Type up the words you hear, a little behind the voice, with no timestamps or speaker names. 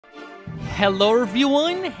Hello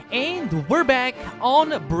everyone, and we're back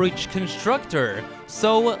on Bridge Constructor.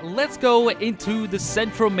 So let's go into the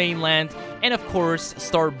central mainland and of course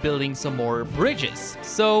start building some more bridges.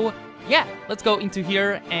 So yeah, let's go into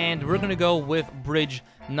here and we're gonna go with bridge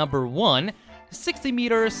number 1, 60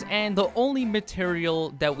 meters, and the only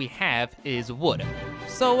material that we have is wood.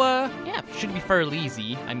 So yeah, should be fairly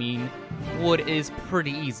easy. I mean, wood is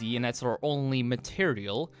pretty easy and that's our only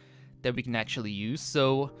material that we can actually use.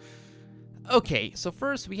 So okay, so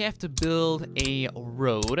first we have to build a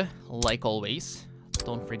road, like always.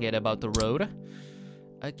 Don't forget about the road.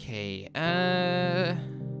 Okay,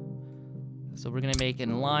 so we're gonna make a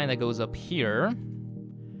line that goes up here.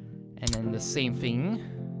 And then the same thing.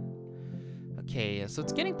 Okay, so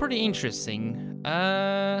it's getting pretty interesting.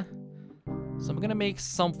 So I'm gonna make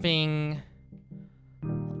something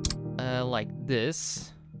like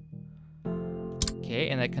this. Okay,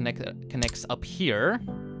 and that connects up here.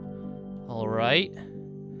 All right.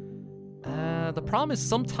 The problem is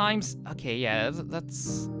sometimes. Okay, yeah,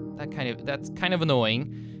 that's kind of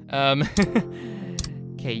annoying.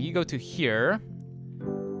 Okay, you go to here.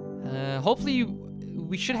 Hopefully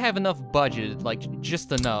we should have enough budget, like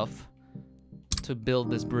just enough to build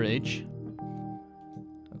this bridge.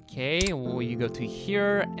 Okay, well, you go to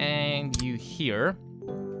here and you here.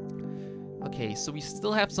 Okay, so we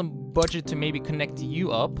still have some budget to maybe connect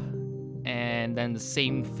you up. And then the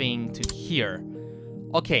same thing to here.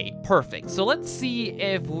 Okay, perfect. So let's see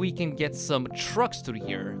if we can get some trucks through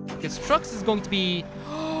here. Because trucks is going to be...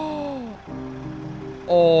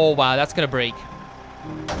 Oh, wow, that's gonna break.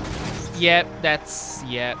 Yep, that's...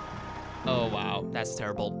 Yep. Oh, wow, that's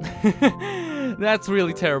terrible. That's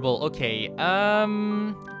really terrible. Okay,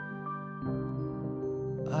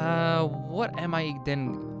 what am I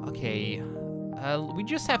then... Okay... we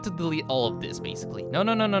just have to delete all of this, basically. No.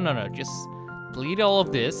 Just delete all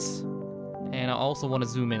of this. And I also want to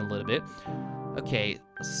zoom in a little bit. Okay,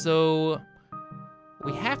 so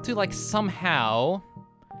we have to, like, somehow...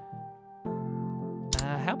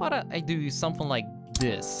 how about I do something like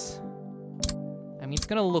this? I mean, it's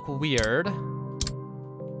gonna look weird.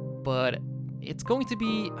 But it's going to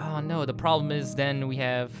be... Oh, no, the problem is then we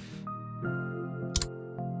have...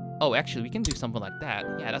 Oh, actually, we can do something like that.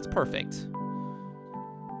 Yeah, that's perfect.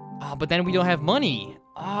 Oh, but then we don't have money.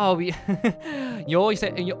 Oh, we you always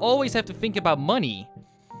have to think about money.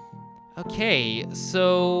 Okay,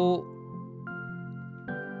 so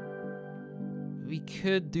we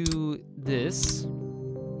could do this.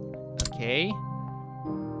 Okay.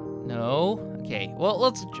 No. Okay. Well,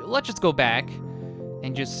 let's just go back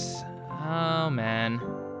and just... Oh man.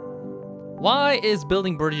 Why is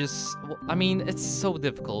building bridges... I mean, it's so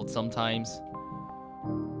difficult sometimes.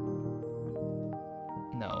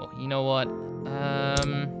 No, you know what?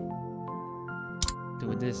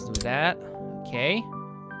 Do this, do that. Okay.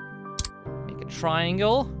 Make a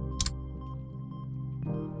triangle.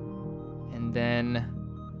 And then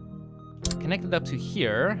connect it up to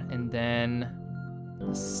here. And then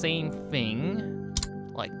the same thing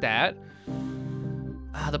like that.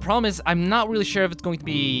 The problem is I'm not really sure if it's going to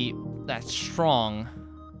be that strong.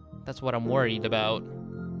 That's what I'm worried about.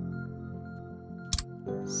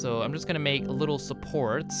 So I'm just gonna make little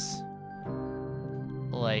supports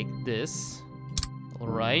like this. All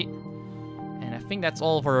right. And I think that's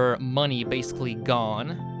all of our money basically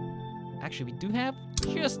gone. Actually, we do have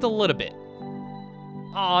just a little bit.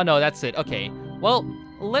 Oh, no, that's it. Okay. Well,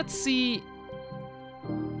 let's see.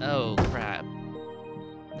 Oh, crap.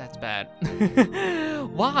 That's bad.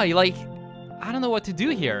 Why? Like, I don't know what to do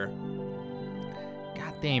here.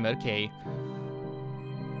 God damn it. Okay.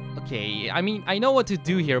 Okay, I mean, I know what to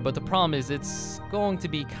do here, but the problem is it's going to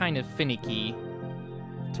be kind of finicky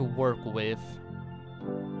to work with.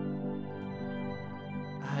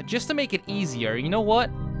 Just to make it easier, you know what?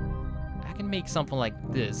 I can make something like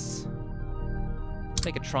this. Let's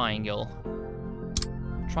make a triangle.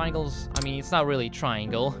 Triangles, I mean, it's not really a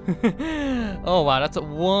triangle. Oh, wow, that's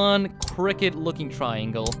one crooked-looking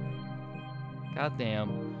triangle. God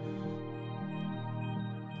damn.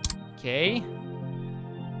 Okay.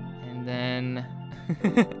 And then...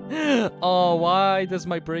 Oh, why does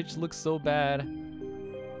my bridge look so bad?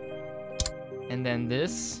 And then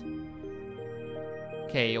this.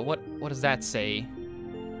 Okay, what does that say?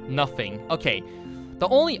 Nothing. Okay. The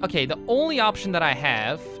only option that I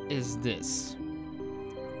have is this.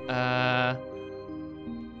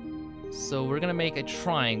 So we're gonna make a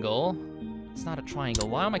triangle. It's not a triangle.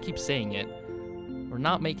 Why am I keep saying it? We're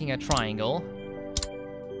not making a triangle.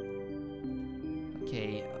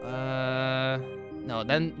 Okay, no,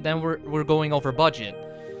 then we're going over budget.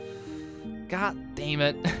 God damn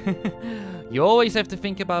it. You always have to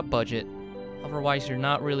think about budget. Otherwise, you're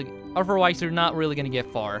not really gonna get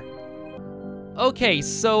far. Okay,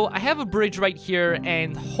 so I have a bridge right here,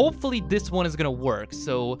 and hopefully this one is gonna work.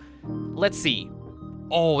 So let's see.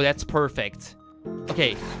 Oh, that's perfect.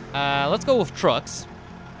 Okay, let's go with trucks.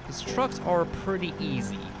 Because trucks are pretty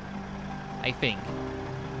easy, I think.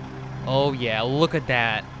 Oh yeah, look at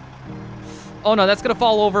that. Oh no, that's gonna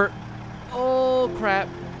fall over. Oh crap.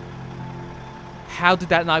 How did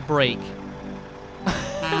that not break?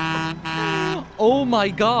 Oh my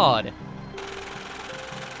god.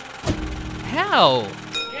 How?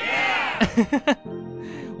 Yeah!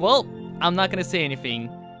 Well, I'm not gonna say anything.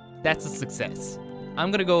 That's a success. I'm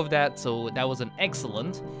gonna go with that, so that was an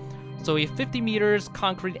excellent. So we have 50 meters,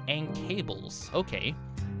 concrete, and cables. Okay.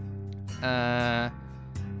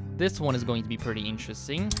 This one is going to be pretty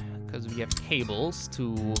interesting, because we have cables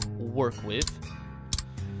to work with.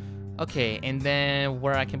 Okay, and then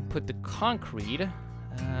where I can put the concrete,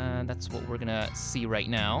 that's what we're gonna see right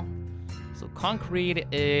now. So concrete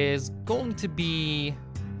is going to be...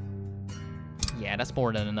 Yeah, that's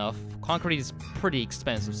more than enough. Concrete is pretty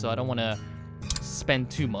expensive, so I don't want to spend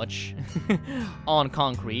too much on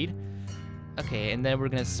concrete. Okay, and then we're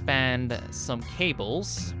gonna spend some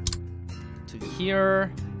cables to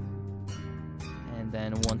here, and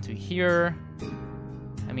then one to here.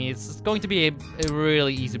 I mean, it's going to be a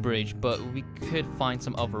really easy bridge, but we could find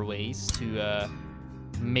some other ways to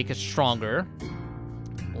make it stronger.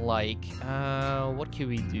 Like, what can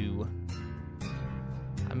we do?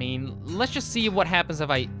 I mean, let's just see what happens if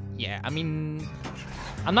I... Yeah, I mean,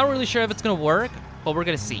 I'm not really sure if it's gonna work, but we're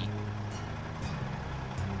gonna see.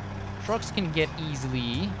 Trucks can get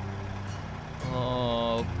easily.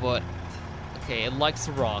 Oh, but... Okay, it likes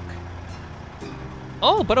to rock.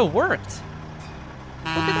 Oh, but it worked! Look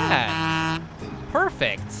at that!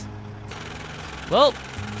 Perfect! Well,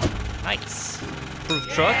 nice. Proof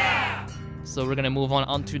truck. So we're gonna move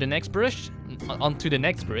on to the next bridge. Onto the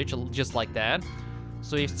next bridge, just like that.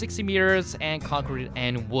 So we have 60 meters and concrete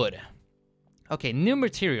and wood. Okay, new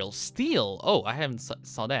material, steel. Oh, I haven't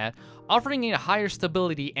saw that. Offering a higher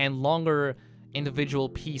stability and longer individual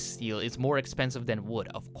piece steel is more expensive than wood.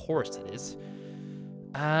 Of course it is.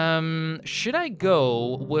 Should I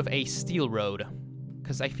go with a steel road?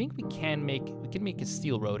 Because I think we can make a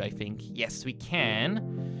steel road, I think. Yes, we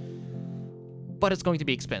can. But it's going to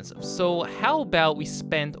be expensive. So how about we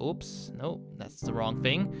spend... Oops, no, that's the wrong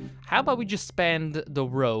thing. How about we just spend the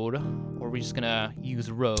road, or we're just gonna use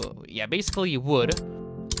road. Yeah, basically wood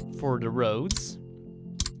for the roads.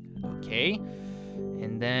 Okay.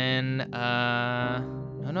 And then, no.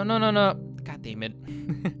 God damn it.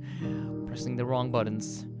 Pressing the wrong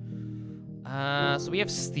buttons. So we have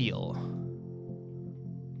steel.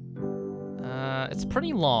 It's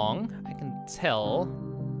pretty long, I can tell.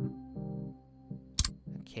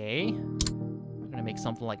 Okay, we're gonna make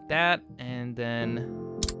something like that, and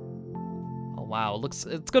then, oh wow, it's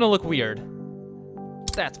gonna look weird.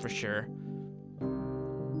 That's for sure.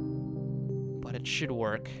 But it should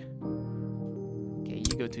work. Okay,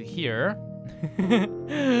 you go to here.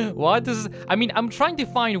 What is? I mean, I'm trying to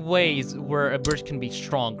find ways where a bridge can be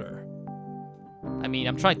stronger. I mean,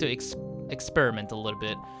 I'm trying to experiment a little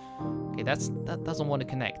bit. Okay, that doesn't want to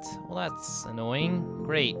connect. Well, that's annoying.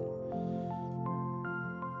 Great.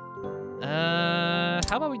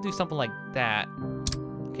 How about we do something like that?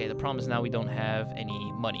 Okay, the problem is now we don't have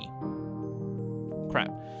any money.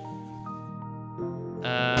 Crap.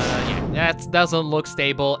 Yeah, that doesn't look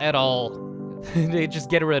stable at all. They just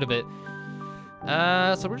get rid of it.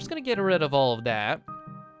 So we're just gonna get rid of all of that.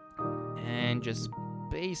 And just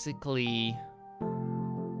basically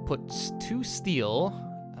put 2 steel.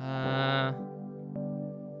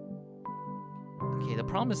 Okay, the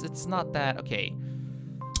problem is it's not that... Okay.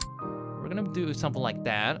 We're gonna do something like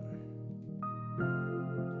that.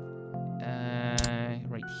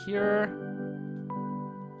 Right here.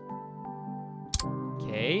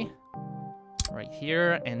 Okay. Right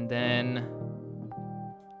here, and then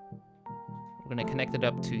we're gonna connect it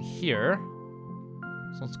up to here.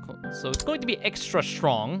 So it's going to be extra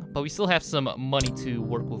strong, but we still have some money to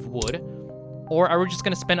work with wood. Or are we just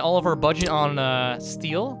gonna spend all of our budget on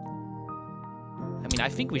steel? I mean, I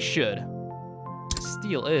think we should.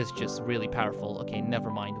 Steel is just really powerful. Okay, never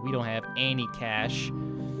mind. We don't have any cash,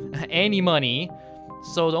 any money.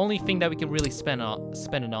 So the only thing that we can really spend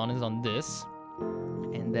it on is on this.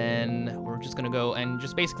 And then we're just gonna go and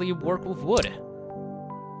just basically work with wood.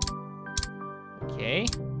 Okay.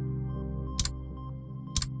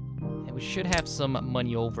 And we should have some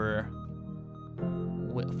money over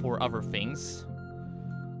for other things.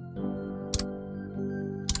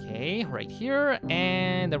 Okay, right here.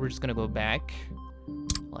 And then we're just gonna go back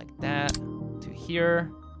like that to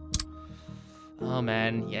here. Oh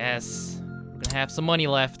man, yes. We're gonna have some money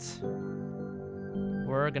left.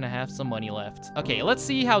 We're gonna have some money left. Okay, let's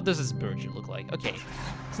see how does this bridge look like. Okay,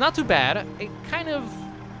 it's not too bad. It kind of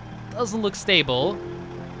doesn't look stable.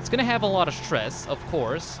 It's gonna have a lot of stress, of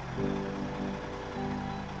course.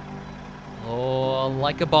 Oh,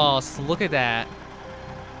 like a boss. Look at that.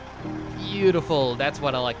 Beautiful. That's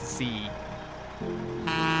what I like to see.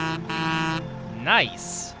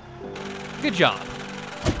 Nice. Good job.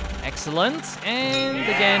 Excellent. And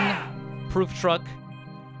again, proof truck.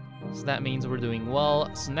 So that means we're doing well.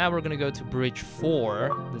 So now we're gonna go to bridge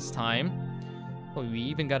 4 this time. Oh, we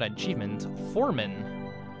even got an achievement. Foreman.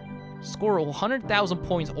 Score 100,000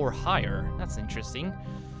 points or higher. That's interesting.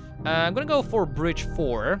 I'm gonna go for bridge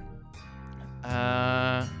 4.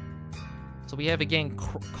 So we have again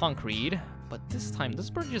concrete, but this time this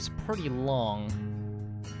bridge is pretty long.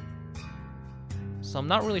 So I'm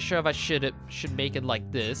not really sure if I should make it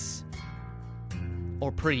like this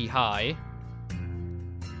or pretty high.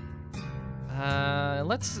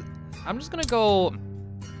 I'm just gonna go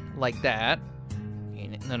like that.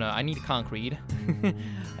 No, I need concrete.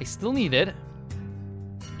 I still need it.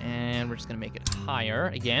 And we're just gonna make it higher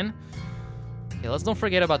again. Okay, let's don't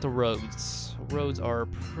forget about the roads. Roads are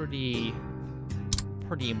pretty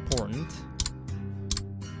important.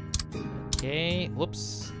 Okay,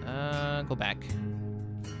 whoops. Go back.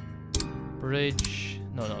 Bridge.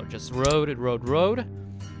 No, just road.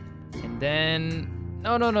 And then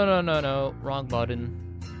no. Wrong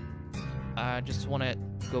button. I just want to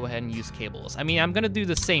go ahead and use cables. I mean, I'm gonna do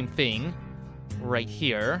the same thing right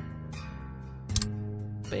here.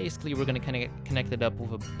 Basically, we're gonna connect it up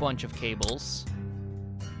with a bunch of cables.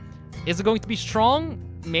 Is it going to be strong?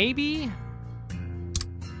 Maybe.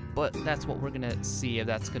 But that's what we're gonna see if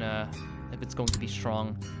it's going to be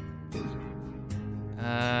strong.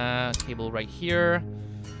 Cable right here.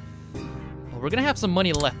 Well, we're gonna have some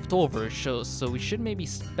money left over, so we should maybe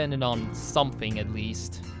spend it on something at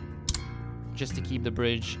least, just to keep the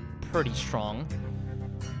bridge pretty strong.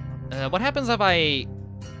 What happens if I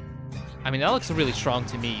mean, that looks really strong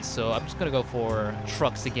to me, so I'm just gonna go for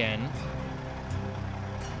trucks again.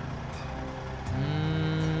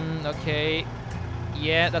 Okay.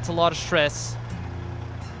 Yeah, that's a lot of stress.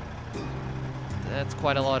 That's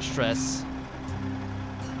quite a lot of stress.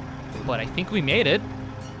 But I think we made it.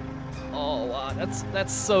 Oh, wow,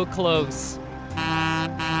 that's so close.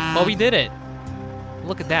 But we did it.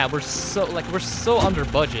 Look at that. We're so under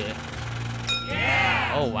budget.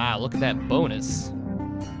 Yeah! Oh, wow, look at that bonus.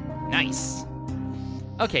 Nice.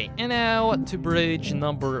 Okay, and now to bridge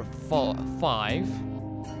number 5.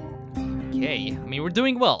 Okay, I mean, we're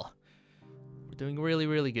doing well. We're doing really,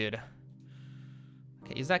 really good.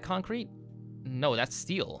 Okay, is that concrete? No, that's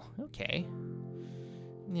steel. Okay.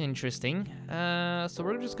 Interesting. So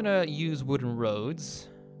we're just gonna use wooden roads.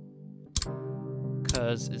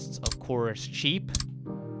 Because it's, of course, cheap.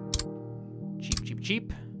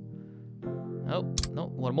 Cheap. Oh, no,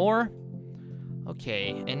 one more.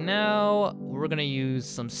 Okay, and now we're gonna use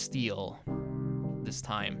some steel this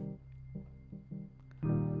time.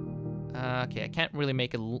 Okay, I can't really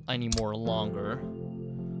make it any more longer.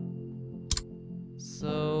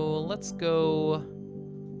 So let's go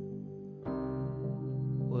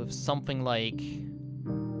with something like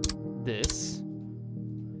this.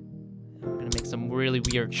 We're gonna make some really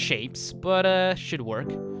weird shapes, but should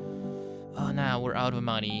work. Oh, now we're out of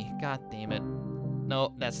money. God damn it.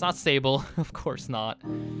 No, that's not stable. Of course not.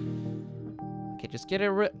 Okay, just get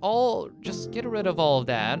rid of all of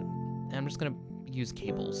that. And I'm just gonna use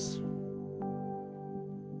cables.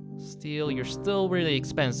 Steel, you're still really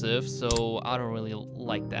expensive, so I don't really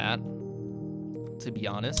like that, to be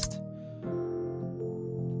honest.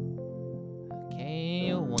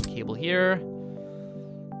 Okay, one cable here.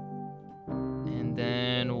 And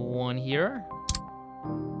then one here.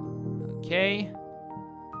 Okay.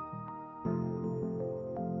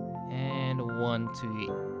 And one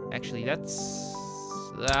to... Actually, that's...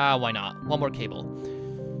 why not? One more cable.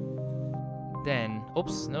 Then...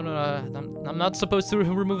 Oops, no. I'm not supposed to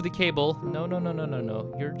remove the cable. No.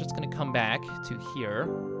 You're just gonna come back to here.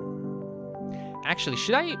 Actually,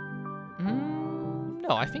 should I...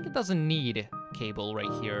 no, I think it doesn't need cable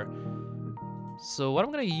right here. So what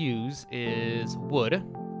I'm gonna use is wood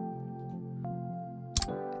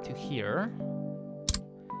to here.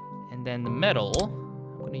 And then the metal,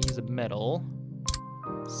 I'm gonna use a metal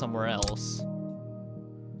somewhere else.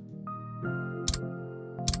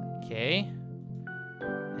 Okay.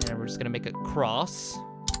 And we're just gonna make a cross.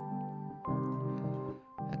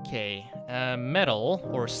 Okay, metal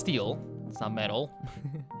or steel. It's not metal.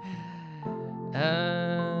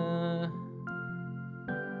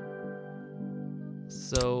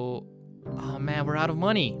 So, oh man, we're out of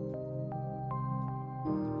money.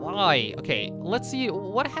 Why? Okay, let's see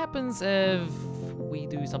what happens if we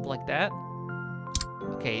do something like that.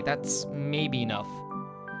 Okay, that's maybe enough.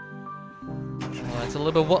 It's a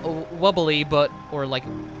little bit wobbly, but, or like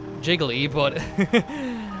jiggly, but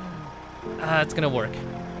it's gonna work.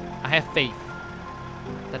 I have faith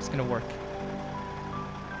that's gonna work.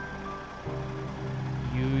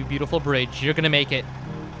 You beautiful bridge, you're gonna make it.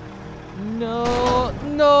 No,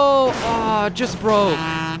 no, just broke.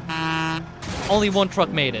 Only one truck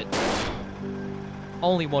made it.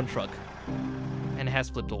 Only one truck. And it has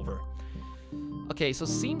flipped over. Okay, so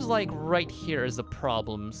seems like right here is the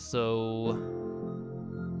problem, so...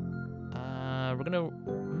 we're gonna...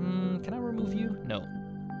 can I remove you? No.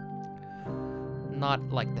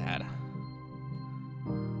 Not like that.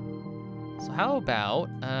 So how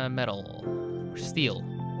about metal? Or steel?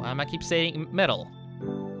 Why am I keep saying metal?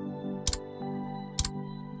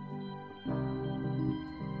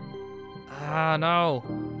 Ah, no.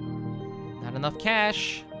 Not enough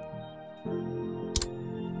cash.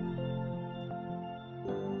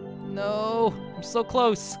 No, I'm so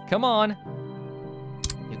close. Come on.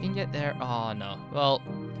 You can get there. Oh, no. Well.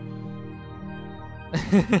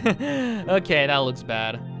 Okay, that looks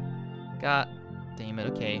bad. God damn it,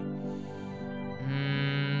 okay.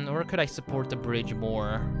 Or could I support the bridge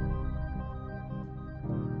more?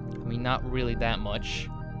 I mean, not really that much.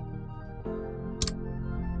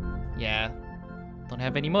 Yeah. Don't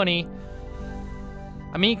have any money.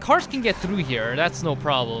 I mean, cars can get through here. That's no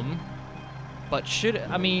problem. But should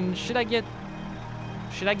I get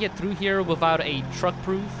through here without a truck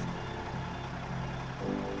proof?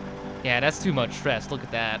 Yeah, that's too much stress. Look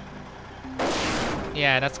at that.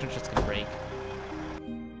 Yeah, that's just gonna break.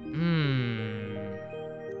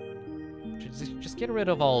 Just get rid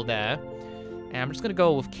of all that. And I'm just gonna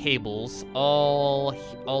go with cables all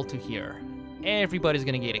to here. Everybody's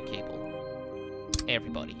gonna get a cable.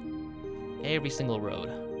 Everybody. Every single road.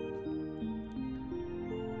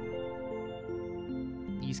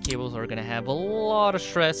 These cables are gonna have a lot of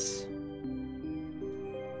stress.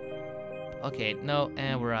 Okay, no,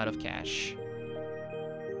 and we're out of cash.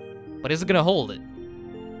 But is it gonna hold it?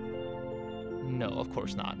 No, of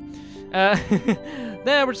course not.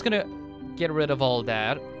 Then we're just gonna get rid of all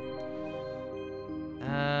that.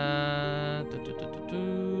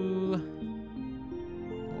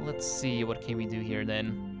 Let's see, what can we do here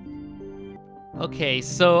then? Okay,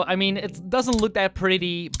 so, I mean, it doesn't look that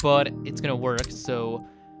pretty, but it's gonna work. So,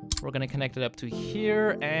 we're gonna connect it up to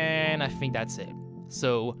here, and I think that's it.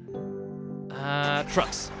 So,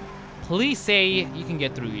 trucks. Please say you can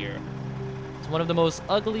get through here. It's one of the most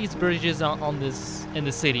ugliest bridges in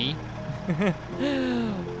the city.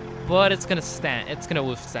 But it's gonna stand, it's gonna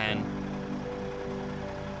withstand.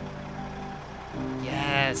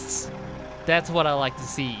 Yes! That's what I like to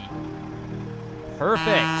see.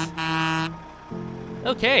 Perfect!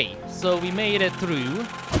 Okay, so we made it through.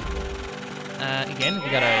 Again, we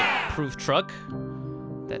got a proof truck.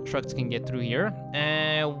 That trucks can get through here.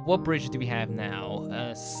 And what bridge do we have now?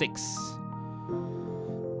 6.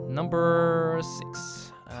 Number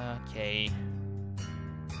 6. Okay.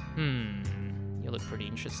 You look pretty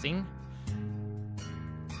interesting.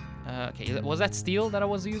 Okay, was that steel that I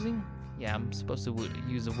was using? Yeah, I'm supposed to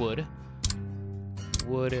use the wood.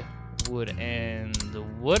 Wood, and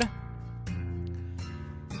wood.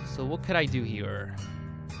 So what could I do here?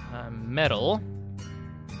 Metal.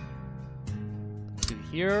 To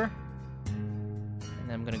here. And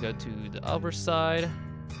then I'm gonna go to the other side.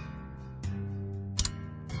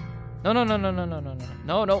 No.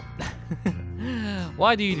 No.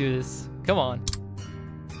 Why do you do this? Come on.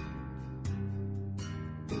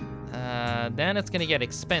 Then it's gonna get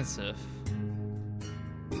expensive.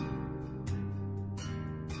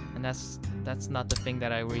 And that's not the thing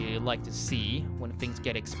that I really like to see when things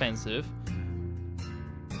get expensive.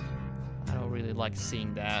 I don't really like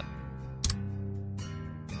seeing that.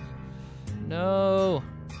 No.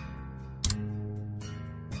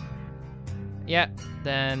 Yeah,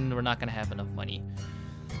 then we're not gonna have enough money.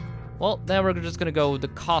 Well, then we're just gonna go the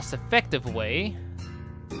cost-effective way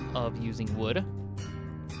of using wood.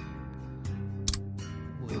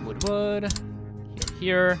 Wood.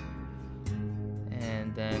 Here.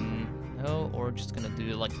 And then, no, or just gonna do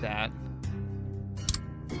it like that.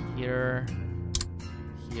 Here.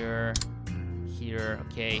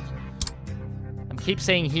 Okay. I keep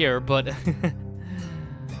saying here, but at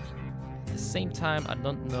the same time, I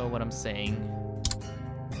don't know what I'm saying.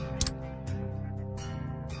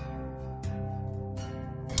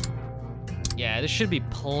 Yeah, there should be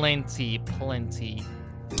plenty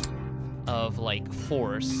of like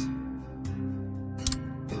force.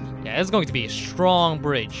 Yeah, it's going to be a strong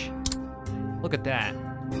bridge. Look at that.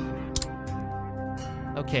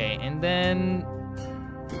 Okay, and then...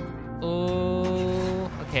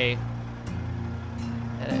 Oh, okay.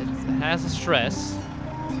 It has a stress,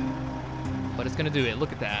 but it's gonna do it.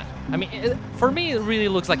 Look at that. I mean, for me, it really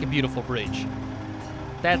looks like a beautiful bridge.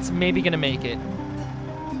 That's maybe gonna make it.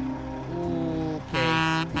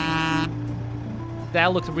 Okay.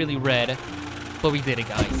 That looked really red, but we did it,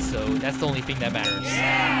 guys, so that's the only thing that matters.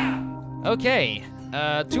 Yeah! Okay,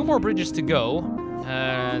 2 more bridges to go.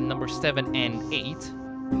 Number 7 and 8.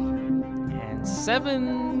 And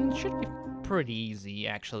 7 should be pretty easy,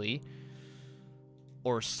 actually.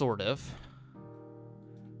 Or sort of.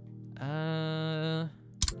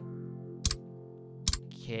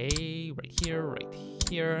 Okay, right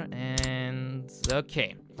here, and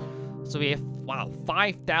okay. So we have, wow,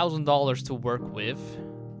 $5,000 to work with.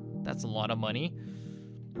 That's a lot of money.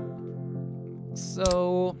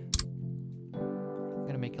 So, I'm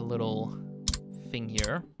gonna make a little thing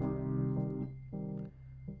here. And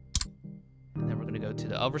then we're gonna go to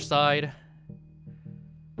the other side.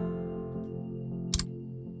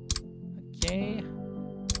 Okay.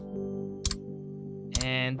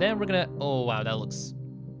 And then we're gonna, oh wow, that looks,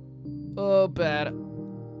 oh bad.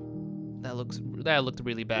 That looked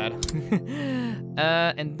really bad.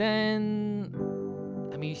 And then,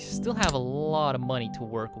 I mean, you still have a lot of money to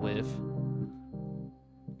work with.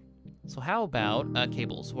 So how about,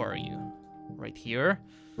 cables, where are you? Right here.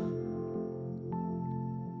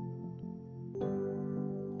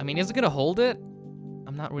 I mean, is it gonna hold it?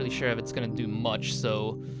 I'm not really sure if it's gonna do much,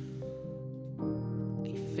 so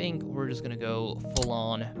I think we're just gonna go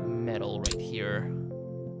full-on metal right here.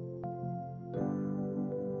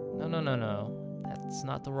 No. That's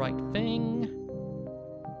not the right thing.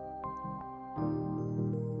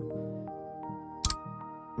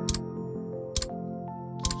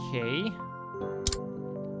 Okay.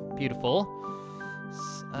 Beautiful.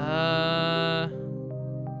 Are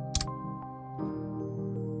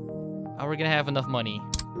we gonna have enough money?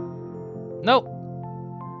 Nope.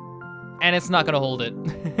 And it's not gonna hold it.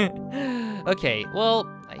 Okay, well,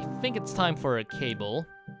 I think it's time for a cable.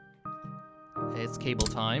 It's cable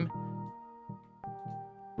time.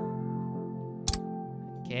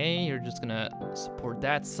 Okay, you're just gonna support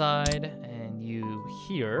that side, and you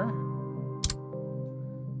here.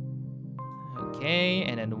 Okay,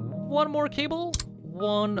 and then one more cable,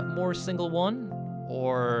 one more single one,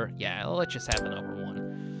 or yeah, let's just have another one.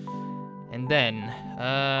 And then,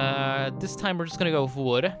 this time we're just gonna go with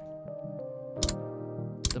wood.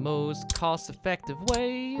 The most cost-effective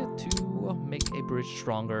way to make a bridge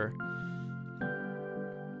stronger.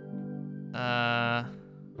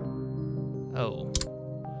 Oh.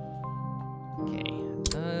 Okay,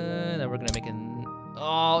 then we're gonna make an,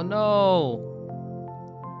 oh no!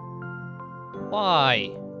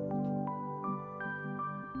 Why?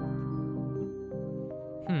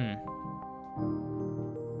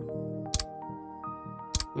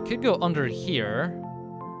 We could go under here.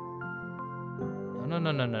 No.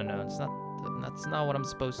 That's not what I'm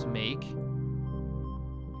supposed to make.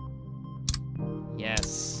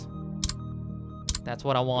 Yes. That's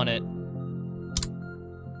what I wanted.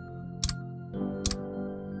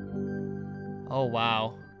 Oh,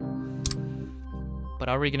 wow. But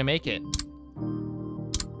are we gonna make it?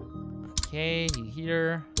 Okay,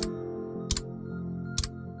 here.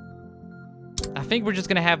 I think we're just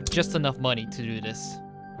gonna have just enough money to do this.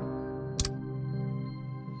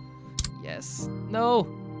 Yes. No.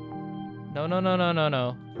 No.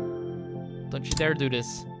 Don't you dare do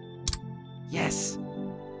this. Yes.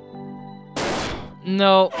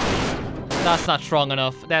 No. That's not strong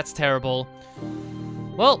enough. That's terrible.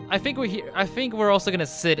 Well, I think we're here. I think we're also gonna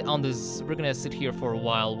sit on this. We're gonna sit here for a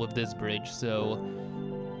while with this bridge, so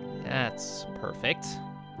that's perfect.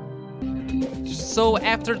 So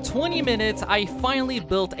after 20 minutes, I finally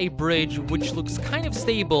built a bridge which looks kind of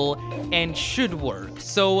stable and should work.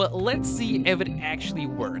 So let's see if it actually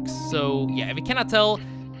works. So yeah, if you cannot tell,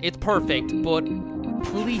 it's perfect, but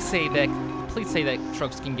please say that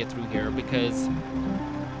trucks can get through here, because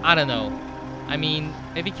I don't know. I mean,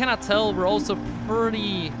 if you cannot tell, we're also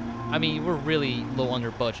pretty, I mean, we're really low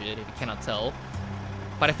under budget, if you cannot tell.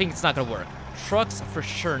 But I think it's not gonna work. Trucks for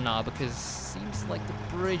sure not, because seems like the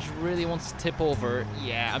bridge really wants to tip over.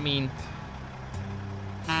 Yeah, I mean,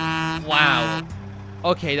 wow.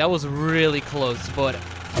 Okay, that was really close, but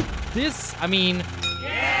this, I mean,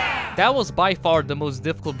 that was by far the most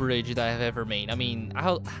difficult bridge that I've ever made. I mean,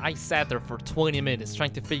 I sat there for 20 minutes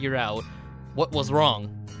trying to figure out what was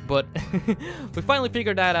wrong, but we finally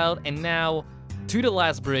figured that out, and now to the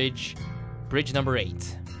last bridge, bridge number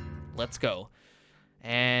 8. Let's go.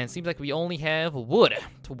 And it seems like we only have wood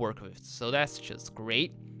to work with, so that's just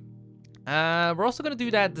great. We're also gonna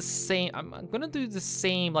do that the same. I'm gonna do the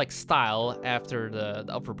same like style after the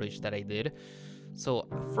upper bridge that I did. So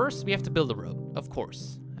first we have to build a road, of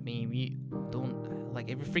course. I mean, we don't like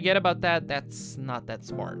if we forget about that. That's not that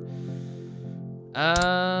smart.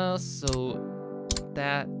 So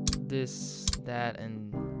that, this, that,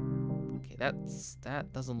 and okay,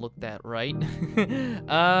 that doesn't look that right.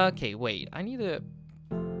 Okay, wait. I need to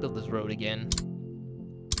build this road again.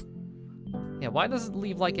 Yeah, why does it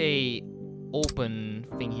leave like a open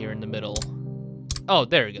thing here in the middle? Oh,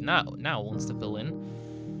 there we go. Now it wants to fill in.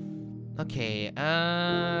 Okay,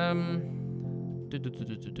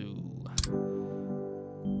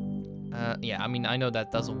 yeah, I mean, I know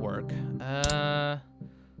that doesn't work. I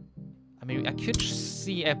mean, I could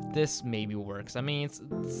see if this maybe works. I mean, it's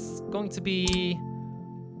going to be...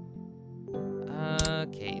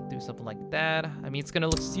 okay, do something like that. I mean, it's gonna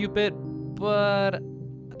look stupid, but...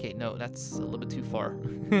 okay, no, that's a little bit too far.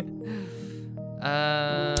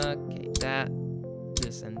 Okay, that,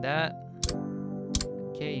 this, and that.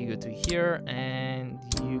 Okay, you go to here, and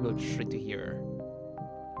you go straight to here.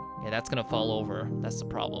 Yeah, that's gonna fall over. That's the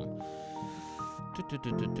problem.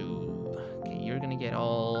 Okay, you're gonna get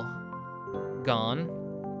all gone.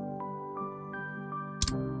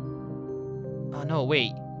 Oh no,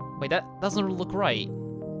 wait. Wait, that doesn't look right.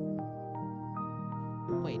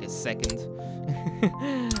 Wait a second.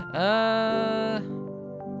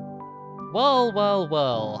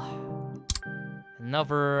 Well.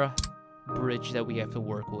 Another bridge that we have to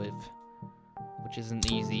work with, which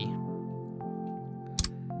isn't easy.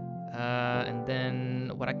 And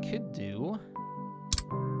then what I could do,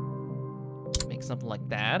 make something like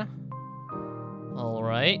that. All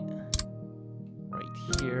right.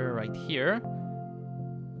 Right here.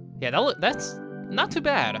 Yeah, that's not too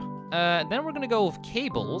bad. Then we're gonna go with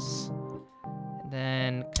cables. And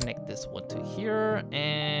then connect this one to here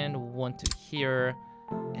and one to here.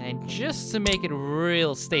 And just to make it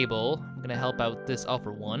real stable, I'm gonna help out this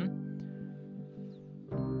upper one.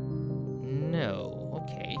 No,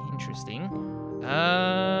 okay, interesting.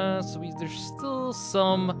 So there's still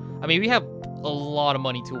some, I mean, we have a lot of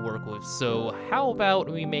money to work with, so how about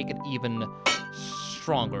we make it even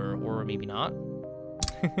stronger, or maybe not?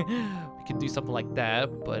 We could do something like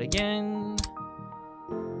that, but again,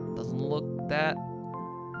 doesn't look that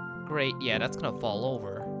great. Yeah, that's gonna fall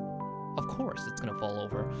over. Of course, it's gonna fall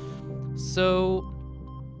over. So,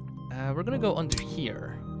 we're gonna go under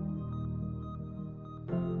here.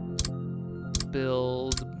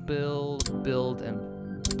 Build,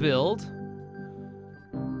 and build.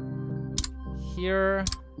 Here,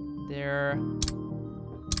 there.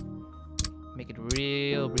 Make it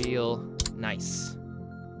real nice.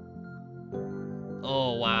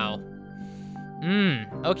 Oh, wow.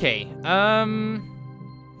 Okay.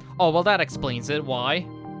 Oh, well, that explains it. Why?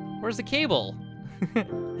 Where's the cable?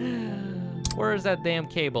 Where is that damn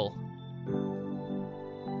cable?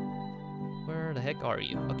 Where the heck are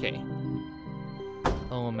you? Okay.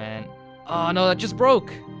 Oh, man. Oh, no, that just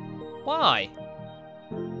broke. Why?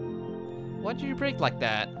 Why did you break like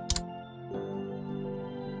that?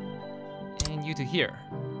 And you to here.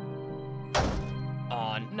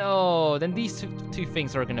 Oh, no. Then these two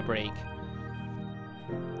things are gonna break.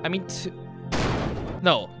 I mean,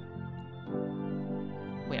 no.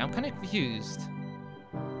 Wait, I'm kind of confused.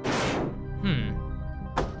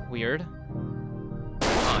 Weird.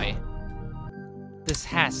 Why? This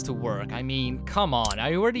has to work. I mean, come on.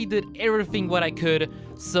 I already did everything what I could,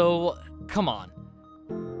 so come on.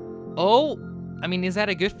 Oh, I mean, is that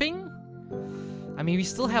a good thing? I mean, we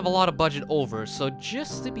still have a lot of budget over, so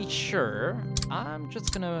just to be sure, I'm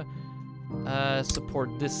just gonna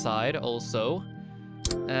support this side also.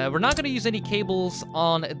 We're not gonna use any cables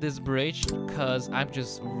on this bridge because I'm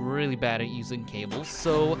just really bad at using cables.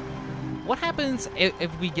 So what happens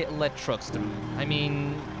if we let trucks through? I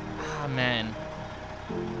mean, man,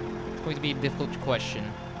 it's going to be a difficult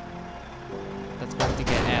question that's going to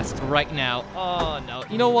get asked right now. Oh no,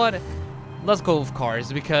 you know what? Let's go with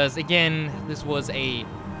cars because again, this is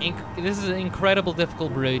an incredible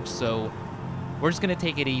difficult bridge. So we're just gonna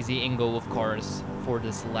take it easy and go with cars for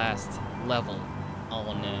this last level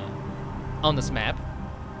on this map.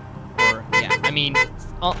 Or yeah, I mean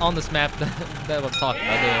on this map that we're talking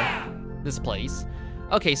about, this place.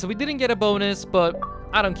 Okay, so we didn't get a bonus, but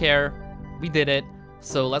I don't care. We did it.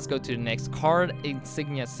 So let's go to the next card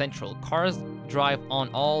insignia central. Cars drive on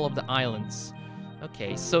all of the islands.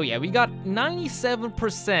 Okay, so yeah, we got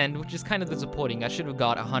 97%, which is kind of disappointing. I should have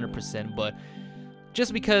got 100%, but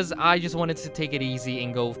just because I just wanted to take it easy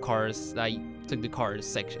and go with cars. I took the cars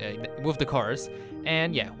section with the cars.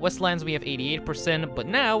 And yeah, Westlands we have 88%, but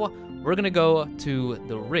now we're gonna go to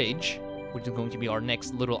the Ridge, which is going to be our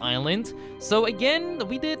next little island. So again,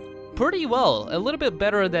 we did pretty well, a little bit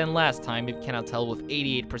better than last time, if you cannot tell, with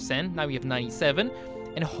 88%. Now we have 97,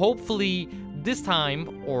 and hopefully this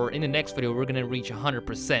time, or in the next video, we're gonna reach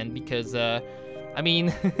 100%, because, I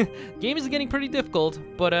mean, game is getting pretty difficult,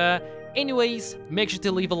 but, anyways, make sure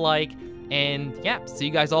to leave a like, and yeah, see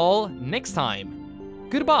you guys all next time.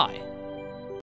 Goodbye.